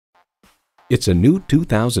It's a new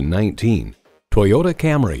 2019 Toyota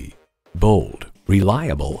Camry. Bold,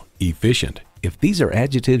 reliable, efficient. If these are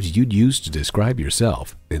adjectives you'd use to describe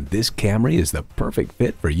yourself, then this Camry is the perfect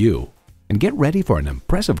fit for you. And get ready for an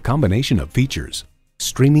impressive combination of features: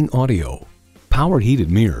 streaming audio, power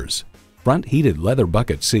heated mirrors, front heated leather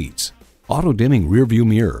bucket seats, auto dimming rear view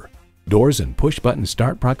mirror, doors and push button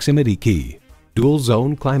start proximity key, dual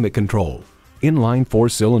zone climate control, inline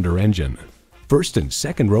 4-cylinder engine, first and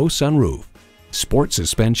second row sunroof, sport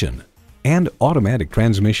suspension, and automatic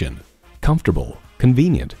transmission. Comfortable,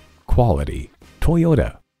 convenient, quality.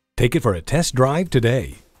 Toyota. Take it for a test drive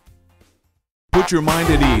today. Put your mind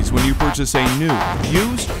at ease when you purchase a new,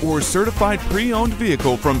 used, or certified pre-owned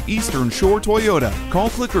vehicle from Eastern Shore Toyota. Call,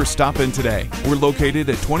 click, or stop in today. We're located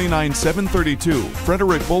at 29732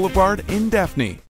 Frederick Boulevard in Daphne.